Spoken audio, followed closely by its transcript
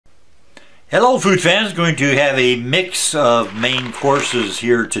Hello food fans, going to have a mix of main courses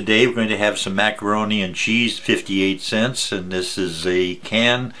here today. We're going to have some macaroni and cheese, 58 cents, and this is a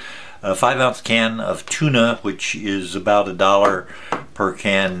 5-ounce can of tuna, which is about $1 per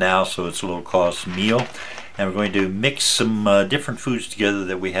can now, so it's a low cost meal. And we're going to mix some different foods together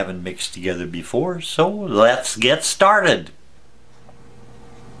that we haven't mixed together before, so let's get started.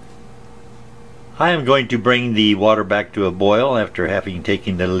 I am going to bring the water back to a boil after having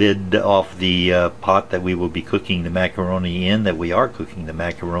taken the lid off the pot that we will be cooking the macaroni in, The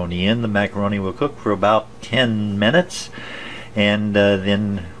macaroni will cook for about 10 minutes, and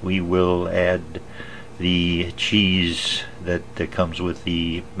then we will add the cheese that comes with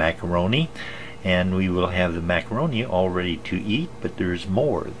the macaroni, and we will have the macaroni all ready to eat, but there is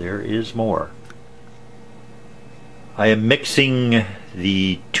more. I am mixing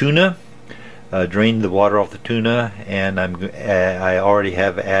the tuna. Drained the water off the tuna, and I already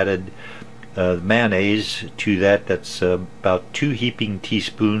have added mayonnaise to that. That's about 2 heaping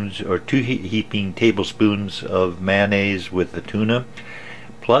tablespoons of mayonnaise with the tuna,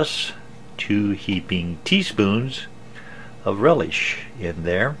 plus 2 heaping teaspoons of relish in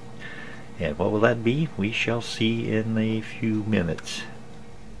there. And what will that be? We shall see in a few minutes.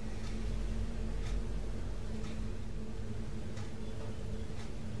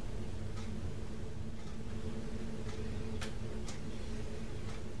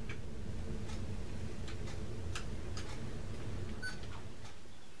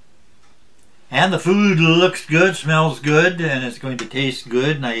 And the food looks good, smells good, and it's going to taste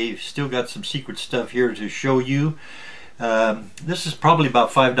good. And I've still got some secret stuff here to show you. This is probably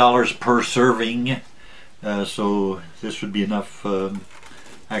about $5 per serving, so this would be enough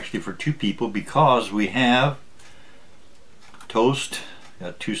actually for 2 people, because we have toast.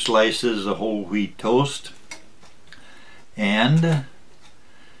 Got 2 slices of whole wheat toast, and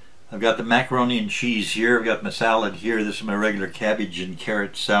I've got the macaroni and cheese here. I've got my salad here. This is my regular cabbage and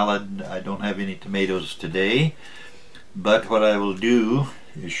carrot salad. I don't have any tomatoes today, but what I will do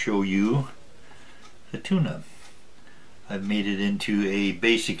is show you the tuna. I've made it into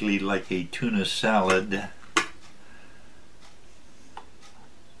basically like a tuna salad.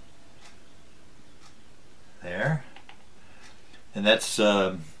 There. And that's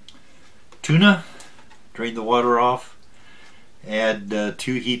tuna. Drain the water off. Add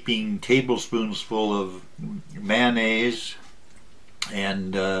 2 heaping tablespoons full of mayonnaise,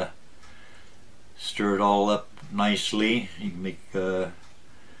 and stir it all up nicely. You can make a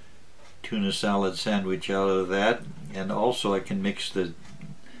tuna salad sandwich out of that. And also I can mix the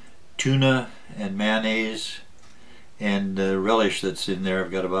tuna and mayonnaise and relish that's in there. I've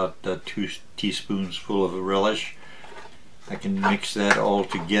got about 2 teaspoons full of relish. I can mix that all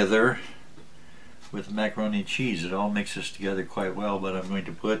together with macaroni and cheese. It all mixes together quite well, but I'm going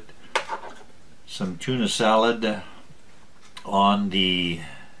to put some tuna salad on the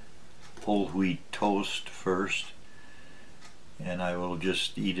whole wheat toast first, and I will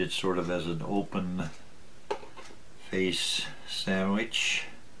just eat it sort of as an open face sandwich.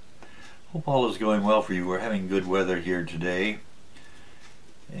 Hope all is going well for you. We're having good weather here today,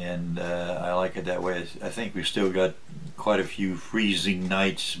 and I like it that way. I think we've still got quite a few freezing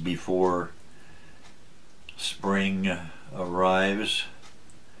nights before spring arrives,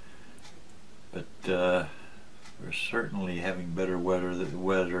 but we're certainly having better weather than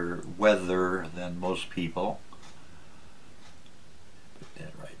most people. Put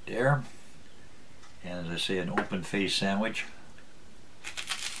that right there, and as I say, an open face sandwich.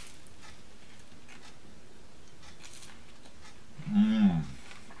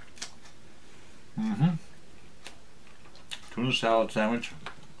 Tuna salad sandwich.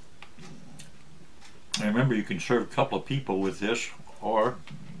 And remember, you can serve a couple of people with this, or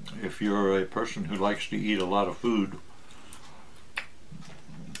if you're a person who likes to eat a lot of food,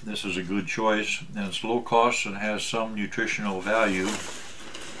 this is a good choice, and it's low cost and has some nutritional value.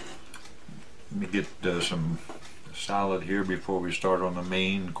 Let me get some salad here before we start on the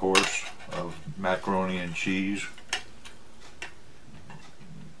main course of macaroni and cheese.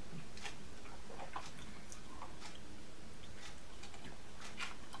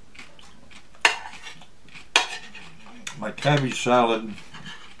 My cabbage salad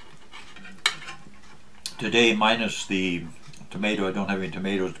today, minus the tomato. I don't have any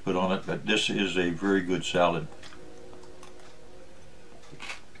tomatoes to put on it, but this is a very good salad.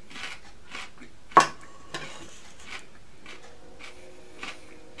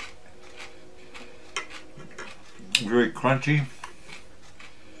 Very crunchy.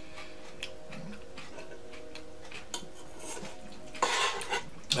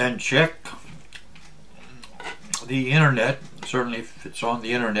 And check the internet certainly if it's on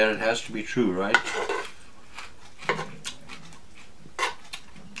the internet, it has to be true, right?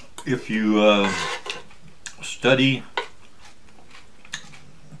 If you study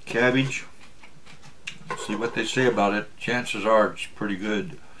cabbage, see what they say about it, chances are it's pretty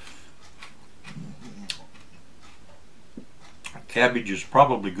good. Cabbage is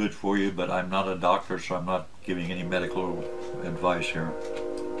probably good for you, but I'm not a doctor, so I'm not giving any medical advice here.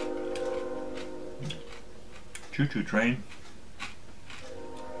 Choo-choo train.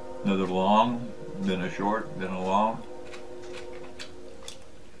 Another long, then a short, then a long.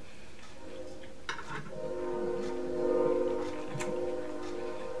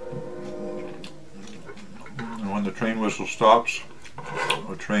 And when the train whistle stops,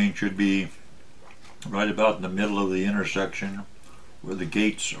 the train should be right about in the middle of the intersection where the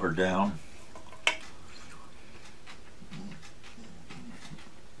gates are down.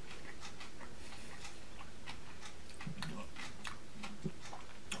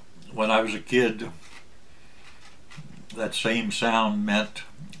 When I was a kid, that same sound meant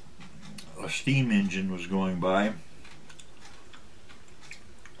a steam engine was going by.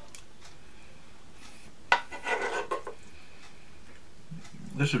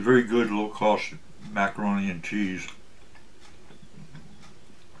 This is very good low-cost macaroni and cheese.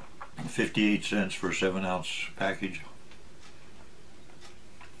 58 cents for a 7-ounce package.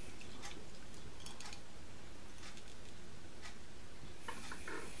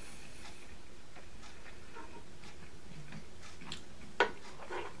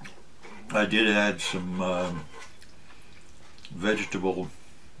 I did add some vegetable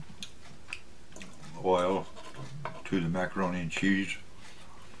oil to the macaroni and cheese.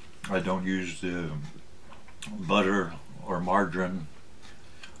 I don't use the butter or margarine.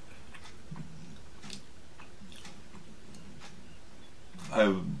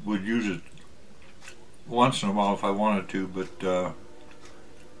 I would use it once in a while if I wanted to, but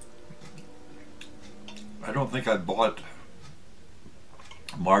I don't think I bought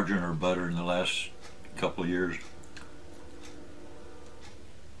margarine or butter in the last couple of years.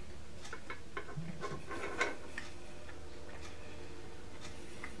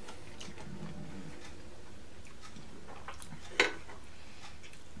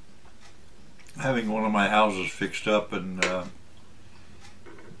 Having one of my houses fixed up, and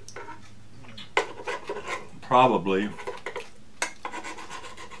probably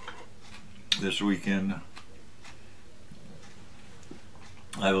this weekend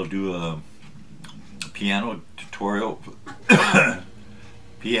I will do a piano tutorial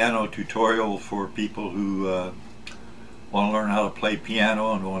for people who want to learn how to play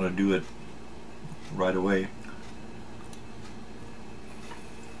piano and want to do it right away.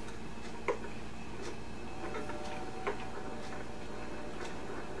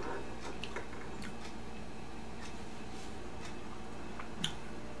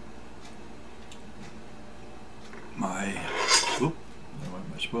 There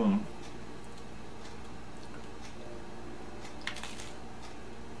went my spoon.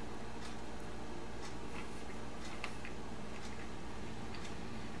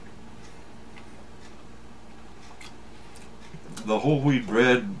 The whole wheat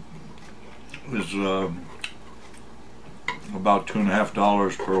bread is about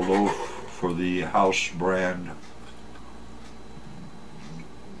 $2.50 per loaf for the house brand.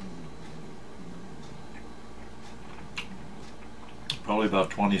 Probably about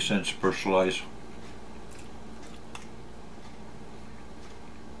 20 cents per slice.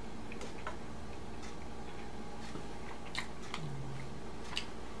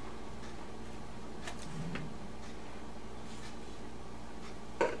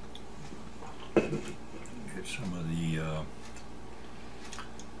 Get some of the,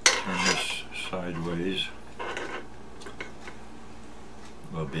 turn this sideways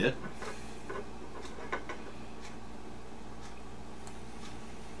a bit.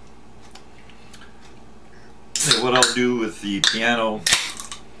 What I'll do with the piano,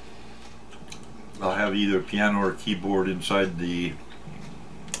 I'll have either a piano or keyboard inside the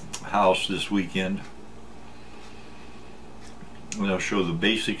house this weekend. And I'll show the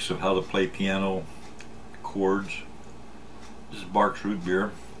basics of how to play piano chords. This is Barks root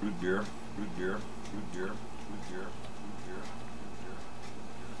beer, root beer, root beer, root beer, root beer, root beer, root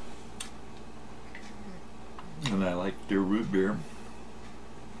beer. And I like their root beer.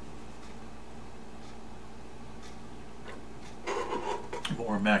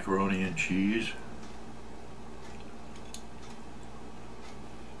 More macaroni and cheese.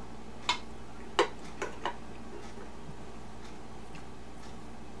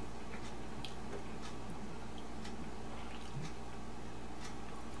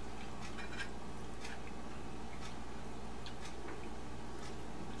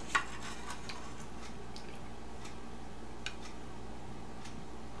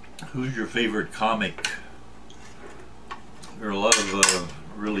 Who's your favorite comic? There are a lot of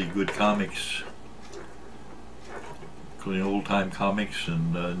really good comics, including old-time comics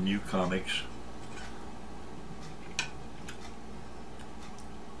and new comics.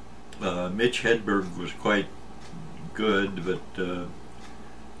 Mitch Hedberg was quite good, but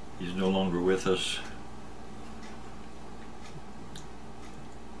he's no longer with us.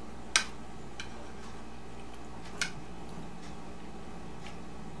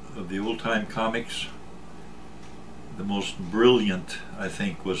 Of the old-time comics, the most brilliant, I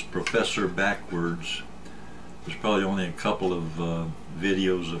think, was Professor Backwards. There's probably only a couple of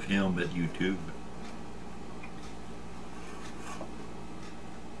videos of him at YouTube.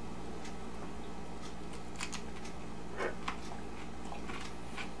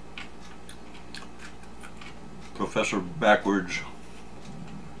 Professor Backwards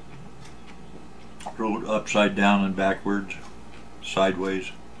wrote upside down and backwards,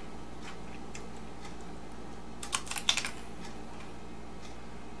 sideways.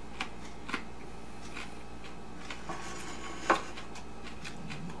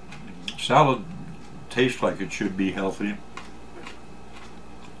 Salad tastes like it should be healthy.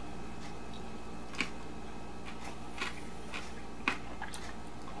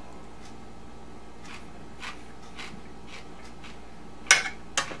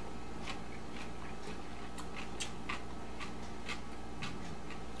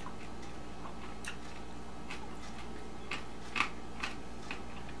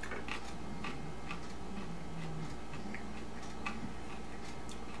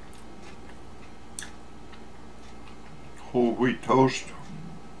 Whole wheat toast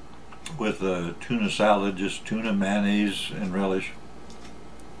with a tuna salad, just tuna, mayonnaise, and relish.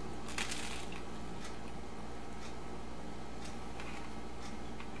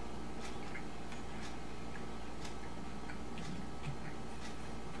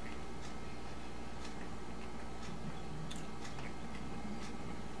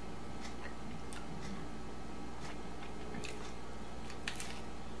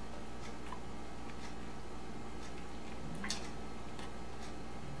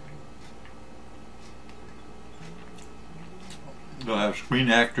 They'll have Screen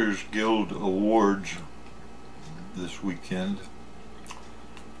Actors Guild Awards this weekend,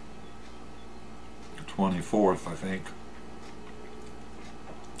 24th, I think.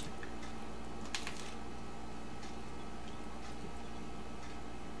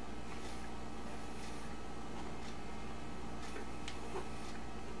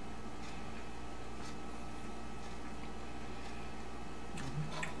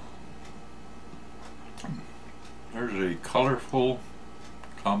 There's a colorful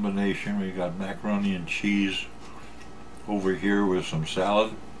combination. We got macaroni and cheese over here with some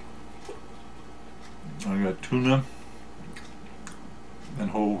salad. I got tuna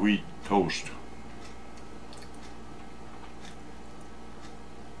and whole wheat toast.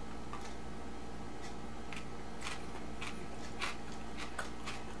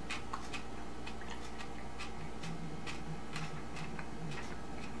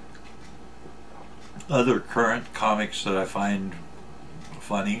 Other current comics that I find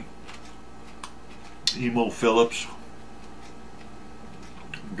funny: Emo Phillips,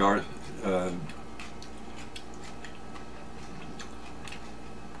 Garth,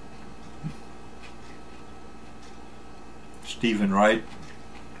 Stephen Wright,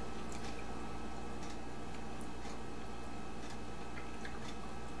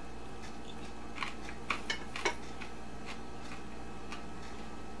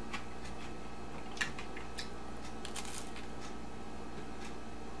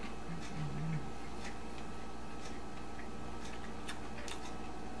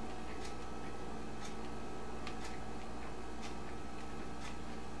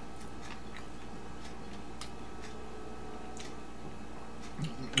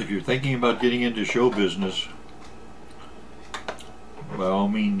 if you're thinking about getting into show business, by all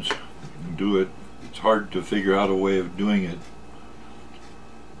means do it. It's hard to figure out a way of doing it,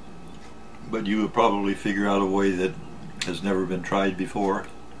 but you will probably figure out a way that has never been tried before.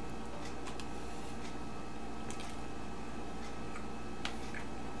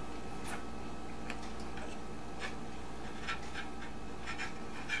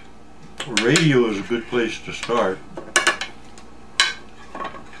 Radio is a good place to start.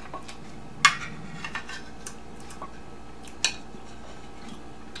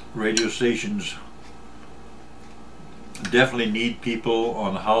 Radio stations definitely need people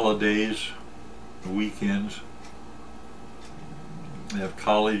on holidays, weekends. They have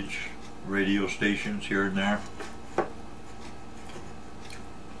college radio stations here and there.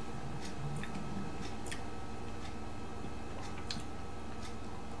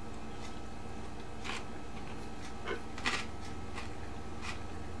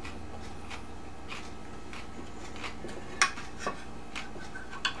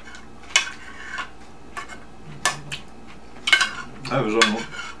 I was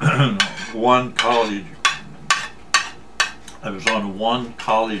on one college. I was on one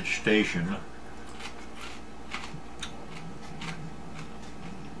college station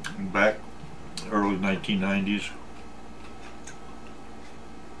back early 1990s.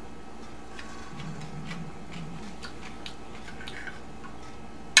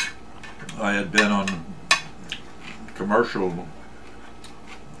 I had been on commercial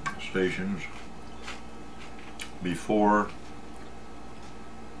stations before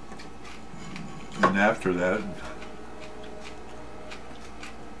and after that.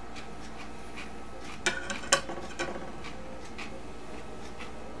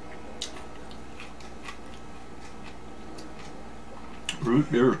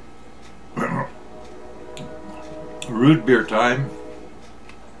 Root beer, root beer time.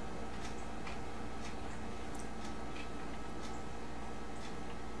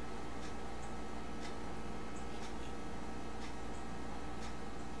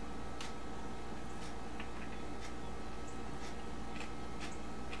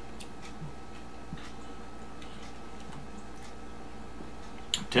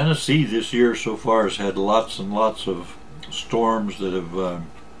 Tennessee this year so far has had lots and lots of storms that have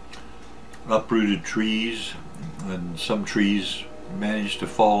uprooted trees, and some trees managed to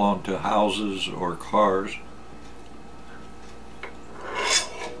fall onto houses or cars.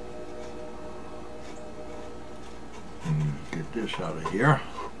 Get this out of here.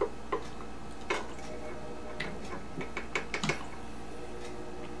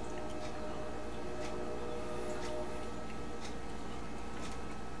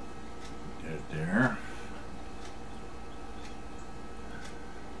 Get it there.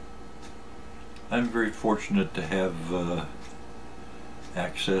 I'm very fortunate to have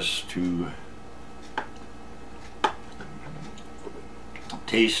access to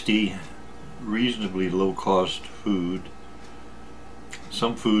tasty, reasonably low-cost food.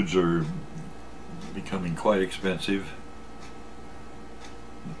 Some foods are becoming quite expensive.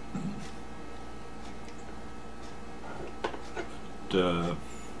 But,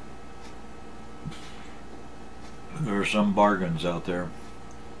 there are some bargains out there.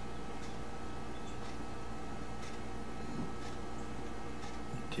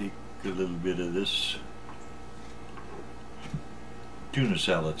 Take a little bit of this tuna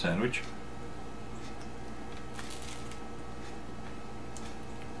salad sandwich.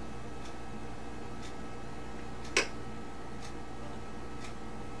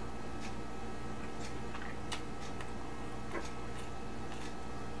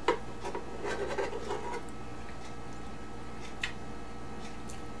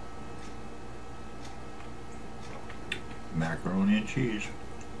 Macaroni and cheese.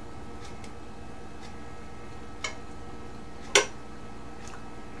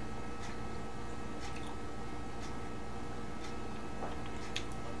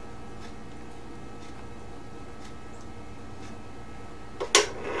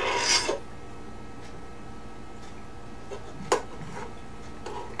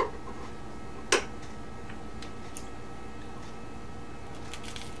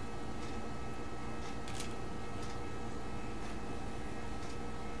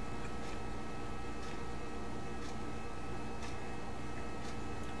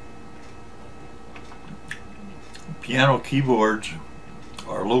 Piano keyboards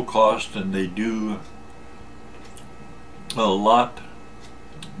are low cost, and they do a lot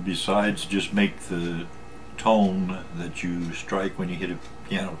besides just make the tone that you strike when you hit a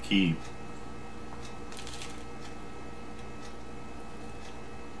piano key.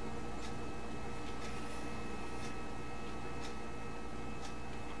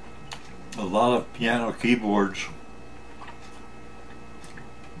 A lot of piano keyboards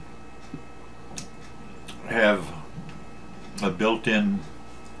have a built-in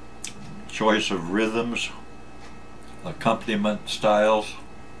choice of rhythms, accompaniment styles.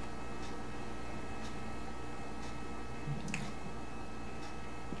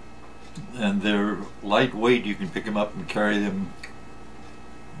 And they're lightweight. You can pick them up and carry them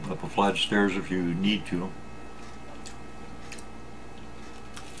up a flight of stairs if you need to.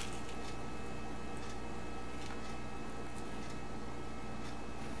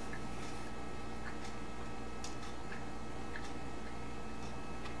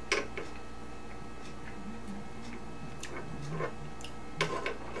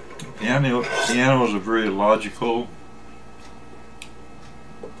 Piano is a very logical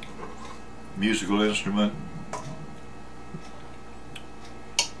musical instrument.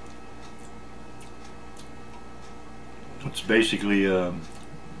 It's basically a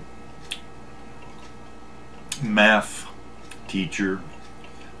math teacher.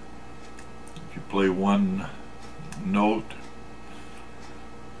 If you play one note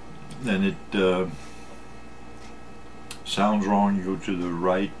and it sounds wrong, you go to the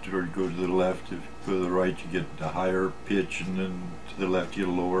right or you go to the left. If you go to the right, you get a higher pitch, and then to the left, you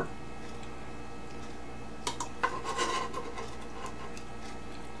get a lower.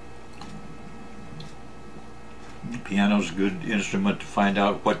 Piano's a good instrument to find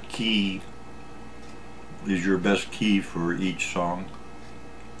out what key is your best key for each song.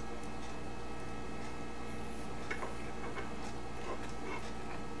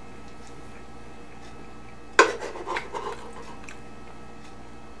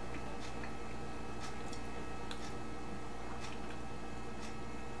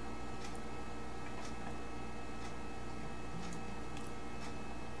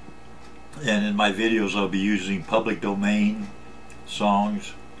 And in my videos, I'll be using public domain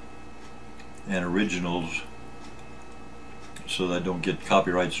songs and originals so that I don't get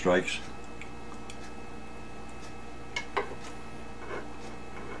copyright strikes.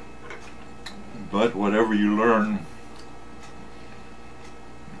 But whatever you learn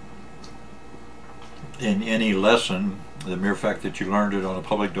in any lesson, the mere fact that you learned it on a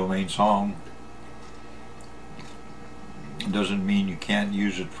public domain song doesn't mean you can't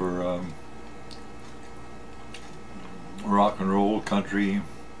use it for rock and roll, country,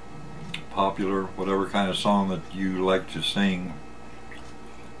 popular, whatever kind of song that you like to sing.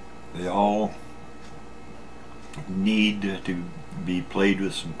 They all need to be played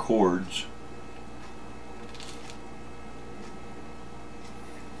with some chords.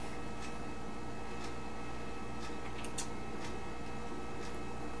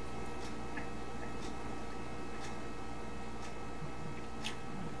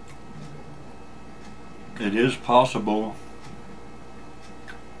 It is possible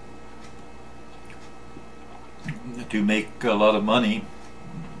to make a lot of money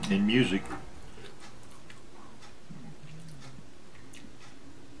in music.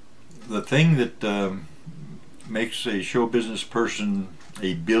 The thing that makes a show business person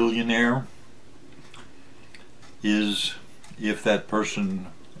a billionaire is if that person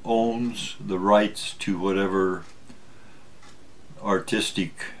owns the rights to whatever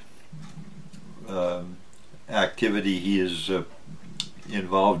artistic activity he is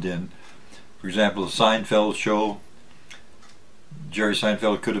involved in. For example, the Seinfeld show, Jerry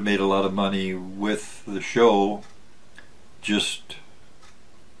Seinfeld could have made a lot of money with the show just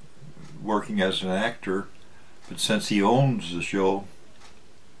working as an actor, but since he owns the show,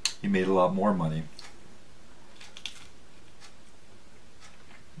 he made a lot more money.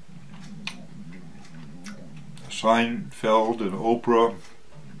 Seinfeld and Oprah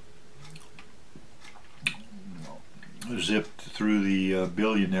zipped through the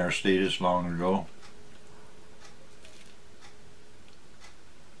billionaire status long ago.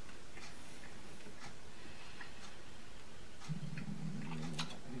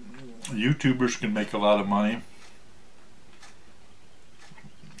 YouTubers can make a lot of money.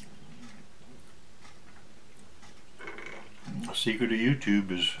 The secret of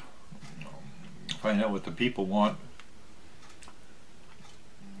YouTube is find out what the people want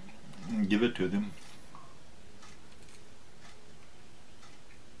and give it to them.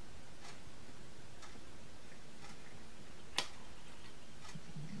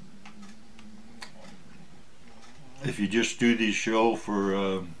 If you just do these shows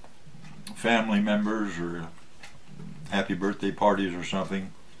for family members or happy birthday parties or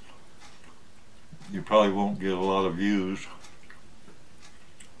something, you probably won't get a lot of views.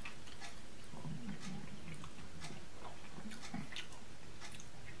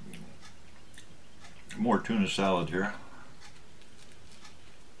 More tuna salad here.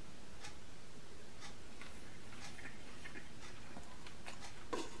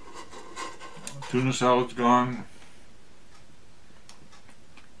 Tuna salad's gone.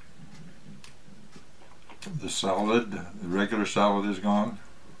 The salad, the regular salad, is gone.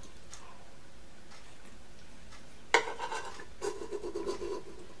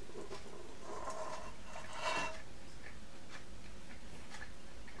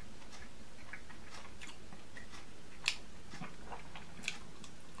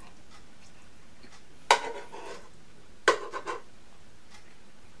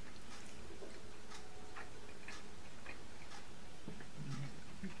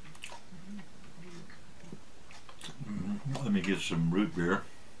 Let me get some root beer.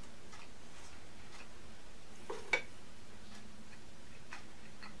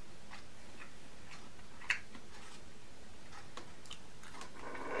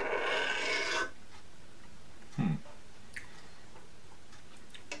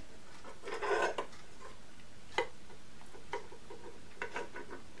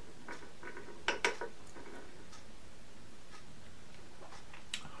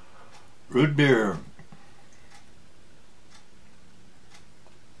 Root beer.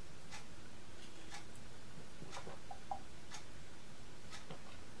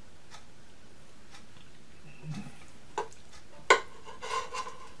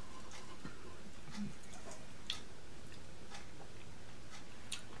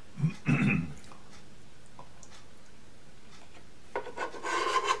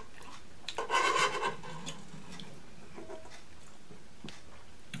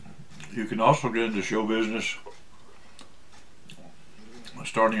 You can also get into show business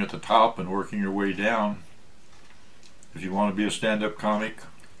starting at the top and working your way down. If you want to be a stand-up comic,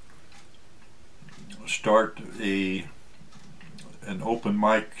 start an open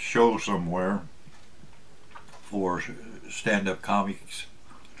mic show somewhere for stand-up comics,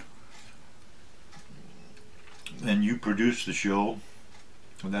 and you produce the show,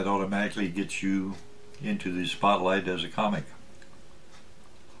 and that automatically gets you into the spotlight as a comic.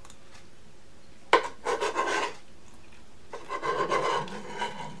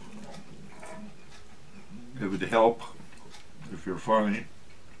 It would help if you're funny.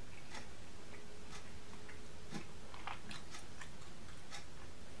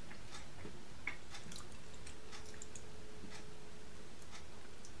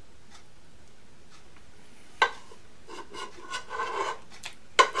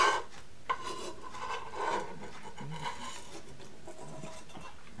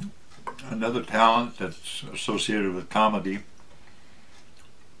 Another talent that's associated with comedy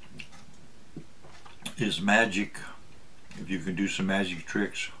is magic. If you can do some magic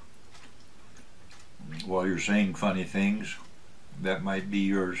tricks while you're saying funny things, that might be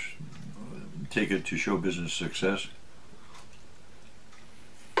yours ticket to show business success.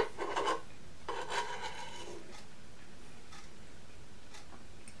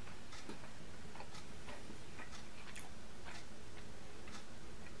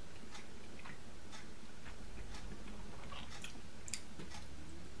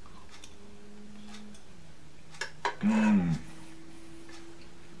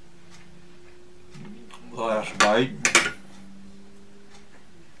 Last bite.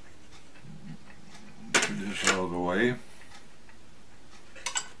 Get this out of the way.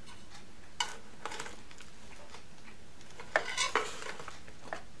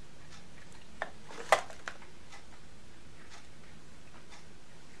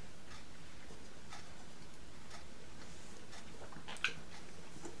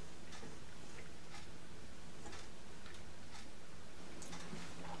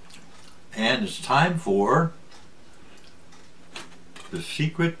 And it's time for the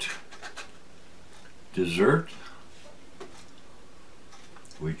secret dessert,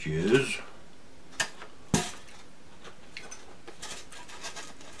 which is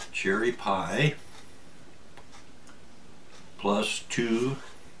cherry pie plus 2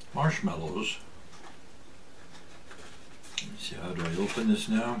 marshmallows. Let's see, how do I open this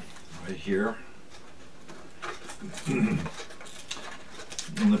now? Right here.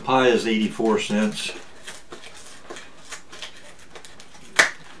 And the pie is 84 cents.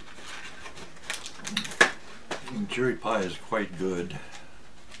 And cherry pie is quite good.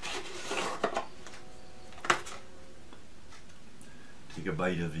 Take a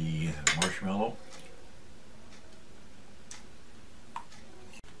bite of the marshmallow.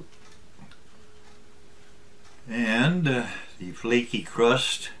 And the flaky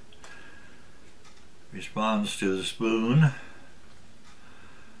crust responds to the spoon.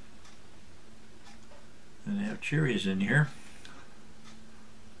 And they have cherries in here.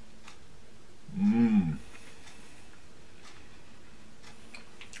 Mmm.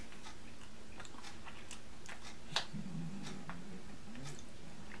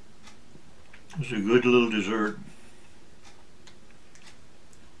 It's a good little dessert.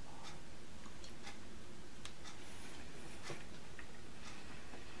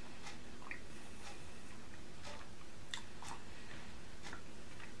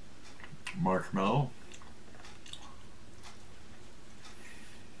 Marshmallow.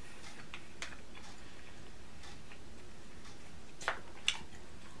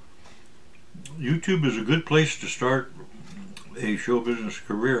 YouTube is a good place to start a show business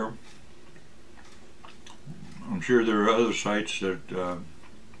career. I'm sure there are other sites that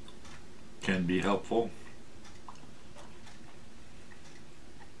can be helpful.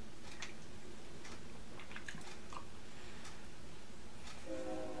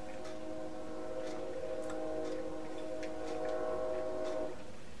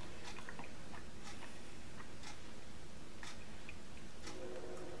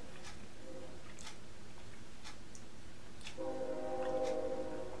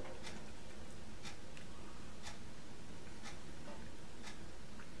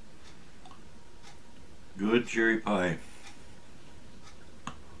 good cherry pie.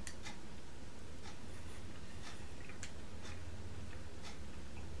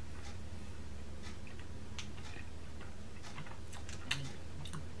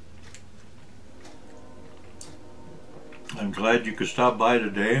 I'm glad you could stop by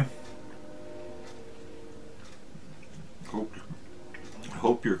today.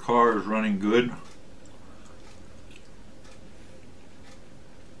 Hope your car is running good.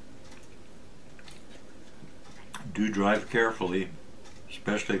 Do drive carefully,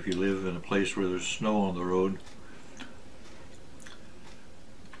 especially if you live in a place where there's snow on the road.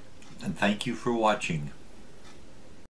 And thank you for watching.